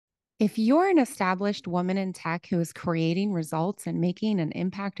If you're an established woman in tech who is creating results and making an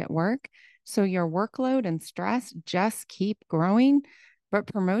impact at work, so your workload and stress just keep growing, but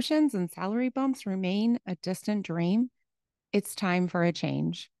promotions and salary bumps remain a distant dream, it's time for a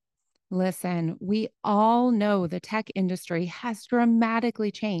change. Listen, we all know the tech industry has dramatically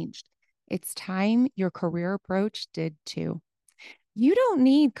changed. It's time your career approach did too. You don't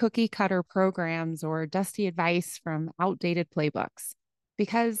need cookie cutter programs or dusty advice from outdated playbooks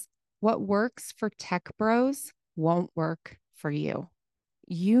because what works for tech bros won't work for you.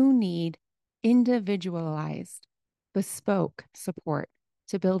 You need individualized, bespoke support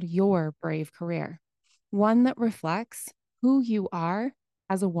to build your brave career, one that reflects who you are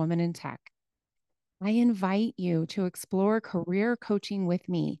as a woman in tech. I invite you to explore career coaching with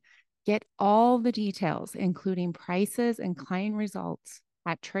me. Get all the details, including prices and client results,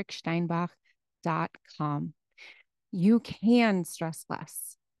 at tricksteinbach.com. You can stress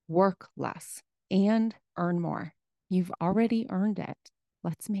less, work less, and earn more. You've already earned it.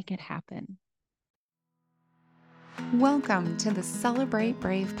 Let's make it happen. Welcome to the Celebrate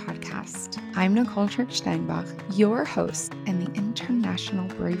Brave podcast. I'm Nicole Trick-Steinbach, your host and the International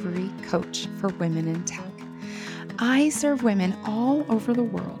Bravery Coach for Women in Tech. I serve women all over the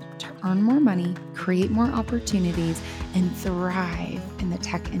world to earn more money, create more opportunities, and thrive in the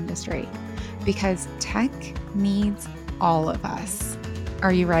tech industry because tech needs all of us.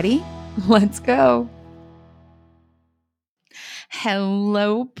 Are you ready? Let's go.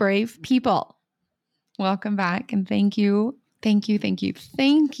 Hello, brave people. Welcome back, and thank you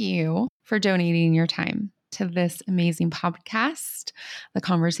for donating your time to this amazing podcast, the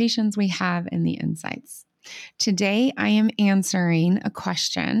conversations we have, and the insights. Today, I am answering a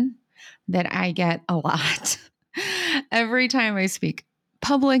question that I get a lot every time I speak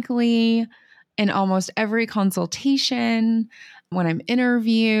publicly, in almost every consultation, when I'm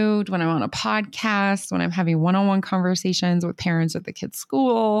interviewed, when I'm on a podcast, when I'm having one-on-one conversations with parents at the kids'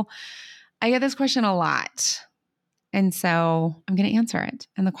 school. I get this question a lot. And so I'm going to answer it.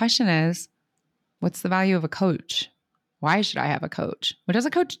 And the question is, what's the value of a coach? Why should I have a coach? What does a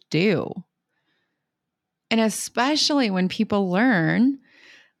coach do? And especially when people learn,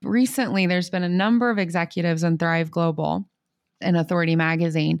 recently there's been a number of executives in Thrive Global and Authority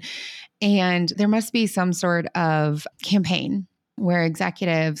Magazine, and there must be some sort of campaign where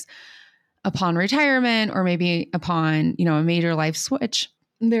executives, upon retirement or maybe upon, a major life switch,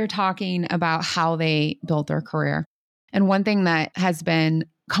 they're talking about how they built their career. And one thing that has been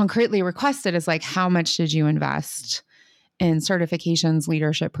concretely requested is like, how much did you invest in certifications,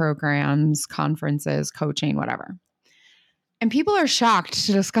 leadership programs, conferences, coaching, whatever. And people are shocked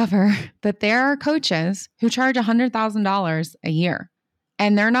to discover that there are coaches who charge $100,000 a year,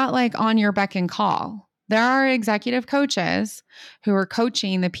 and they're not like on your beck and call. There are executive coaches who are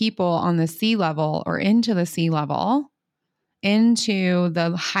coaching the people on the C-level or into the C-level, into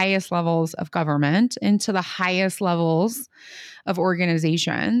the highest levels of government, into the highest levels of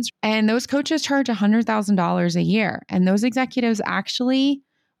organizations. And those coaches charge $100,000 a year. And those executives actually,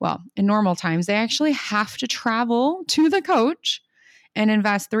 in normal times, they actually have to travel to the coach and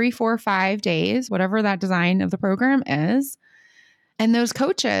invest 3, 4, 5 days, whatever that design of the program is. And those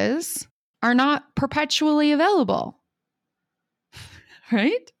coaches are not perpetually available,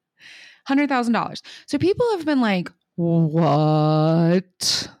 right? $100,000. So people have been like,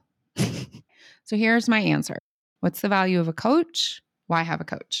 what? So here's my answer. What's the value of a coach? Why have a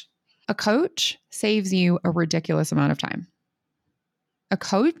coach? A coach saves you a ridiculous amount of time. A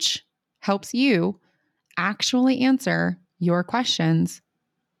coach helps you actually answer your questions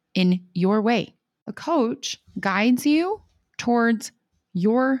in your way. A coach guides you towards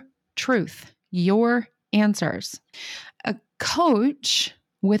your truth, your answers. A coach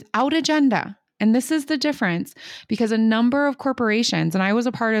without agenda. And this is the difference, because a number of corporations, and I was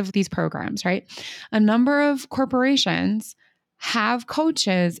a part of these programs, right? A number of corporations have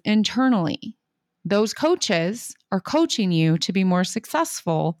coaches internally. Those coaches are coaching you to be more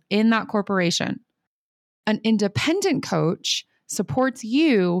successful in that corporation. An independent coach supports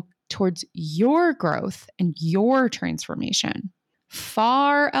you towards your growth and your transformation,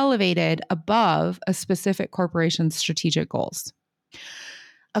 far elevated above a specific corporation's strategic goals.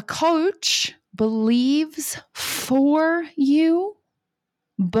 A coach believes for you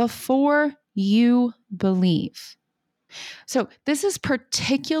before you believe. So this is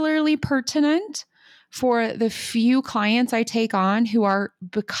particularly pertinent for the few clients I take on who are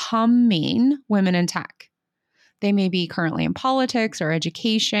becoming women in tech. They may be currently in politics or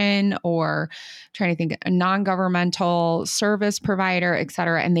education or trying to think a non-governmental service provider, et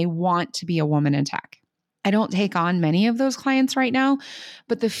cetera, and they want to be a woman in tech. I don't take on many of those clients right now,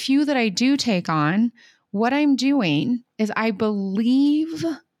 but the few that I do take on, what I'm doing is I believe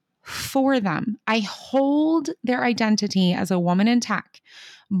for them. I hold their identity as a woman in tech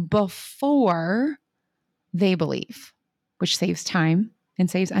before they believe, which saves time and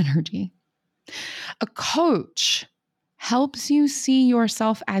saves energy. A coach helps you see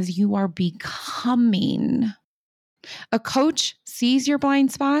yourself as you are becoming. A coach sees your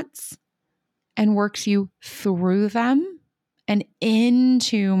blind spots and works you through them and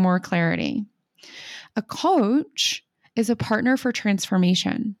into more clarity. A coach is a partner for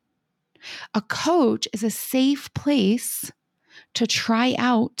transformation. A coach is a safe place to try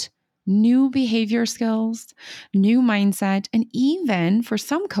out new behavior skills, new mindset, and even for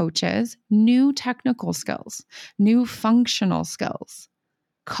some coaches, new technical skills, new functional skills.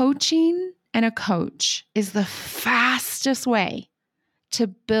 Coaching and a coach is the fastest way to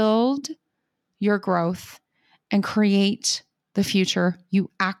build your growth and create the future you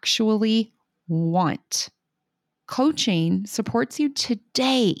actually want. Coaching supports you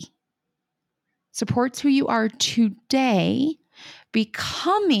today, supports who you are today,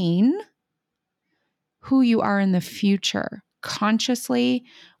 becoming who you are in the future, consciously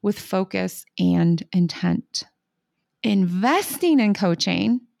with focus and intent. Investing in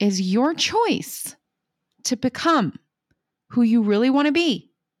coaching is your choice to become who you really want to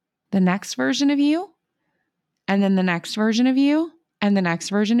be, the next version of you, and then the next version of you, and the next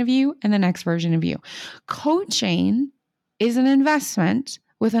version of you, and the next version of you. Coaching is an investment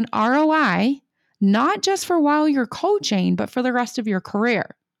with an ROI, not just for while you're coaching, but for the rest of your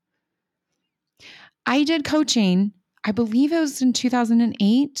career. I did coaching, I believe it was in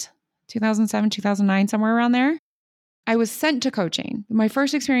 2008, 2007, 2009, somewhere around there. I was sent to coaching, my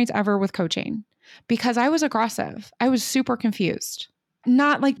first experience ever with coaching, because I was aggressive. I was super confused.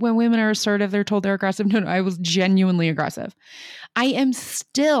 Not like when women are assertive, they're told they're aggressive. No, I was genuinely aggressive. I am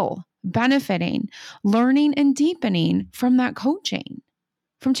still benefiting, learning and deepening from that coaching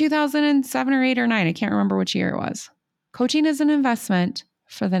from 2007 or 8 or 9. I can't remember which year it was. Coaching is an investment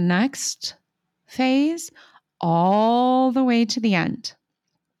for the next phase all the way to the end.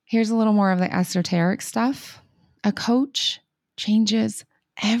 Here's a little more of the esoteric stuff. A coach changes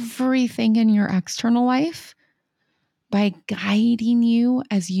everything in your external life by guiding you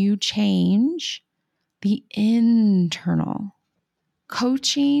as you change the internal.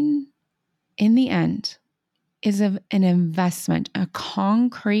 Coaching, in the end, is an investment, a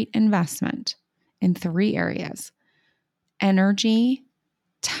concrete investment in 3 areas: energy,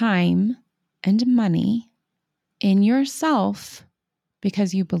 time, and money in yourself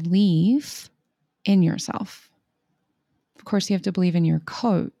because you believe in yourself. Of course, you have to believe in your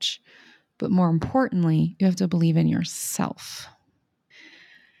coach, but more importantly, you have to believe in yourself.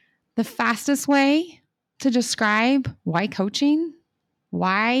 The fastest way to describe why coaching,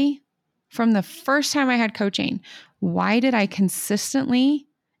 why from the first time I had coaching, why did I consistently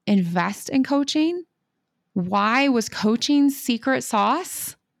invest in coaching? Why was coaching's secret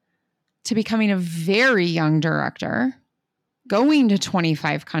sauce to becoming a very young director, going to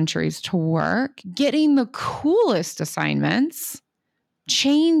 25 countries to work, getting the coolest assignments,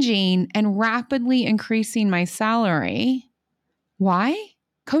 changing and rapidly increasing my salary? Why?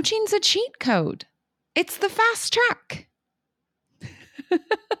 Coaching's a cheat code. It's the fast track.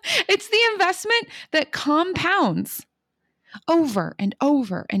 It's the investment that compounds over and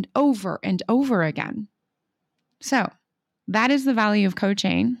over and over and over again. So that is the value of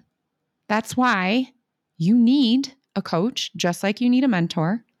coaching. That's why you need a coach, just like you need a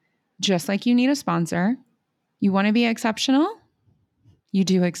mentor, just like you need a sponsor. You want to be exceptional? You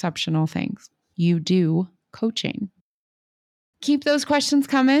do exceptional things. You do coaching. Keep those questions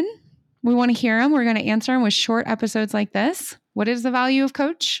coming. We want to hear them. We're going to answer them with short episodes like this. What is the value of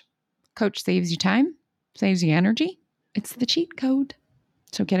coach? Coach saves you time, saves you energy. It's the cheat code.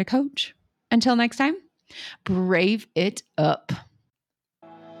 So get a coach. Until next time, brave it up.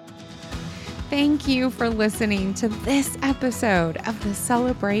 Thank you for listening to this episode of the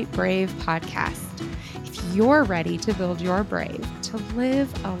Celebrate Brave podcast. If you're ready to build your brave, to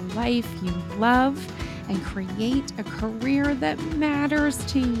live a life you love, and create a career that matters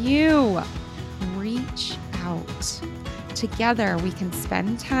to you, reach out. Together, we can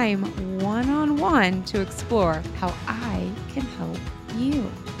spend time one-on-one to explore how I can help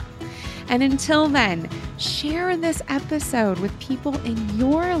you. And until then, share this episode with people in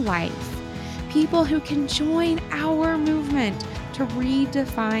your life, people who can join our movement to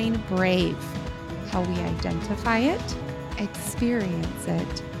redefine brave, how we identify it, experience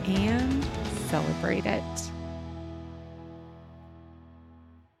it, and celebrate it.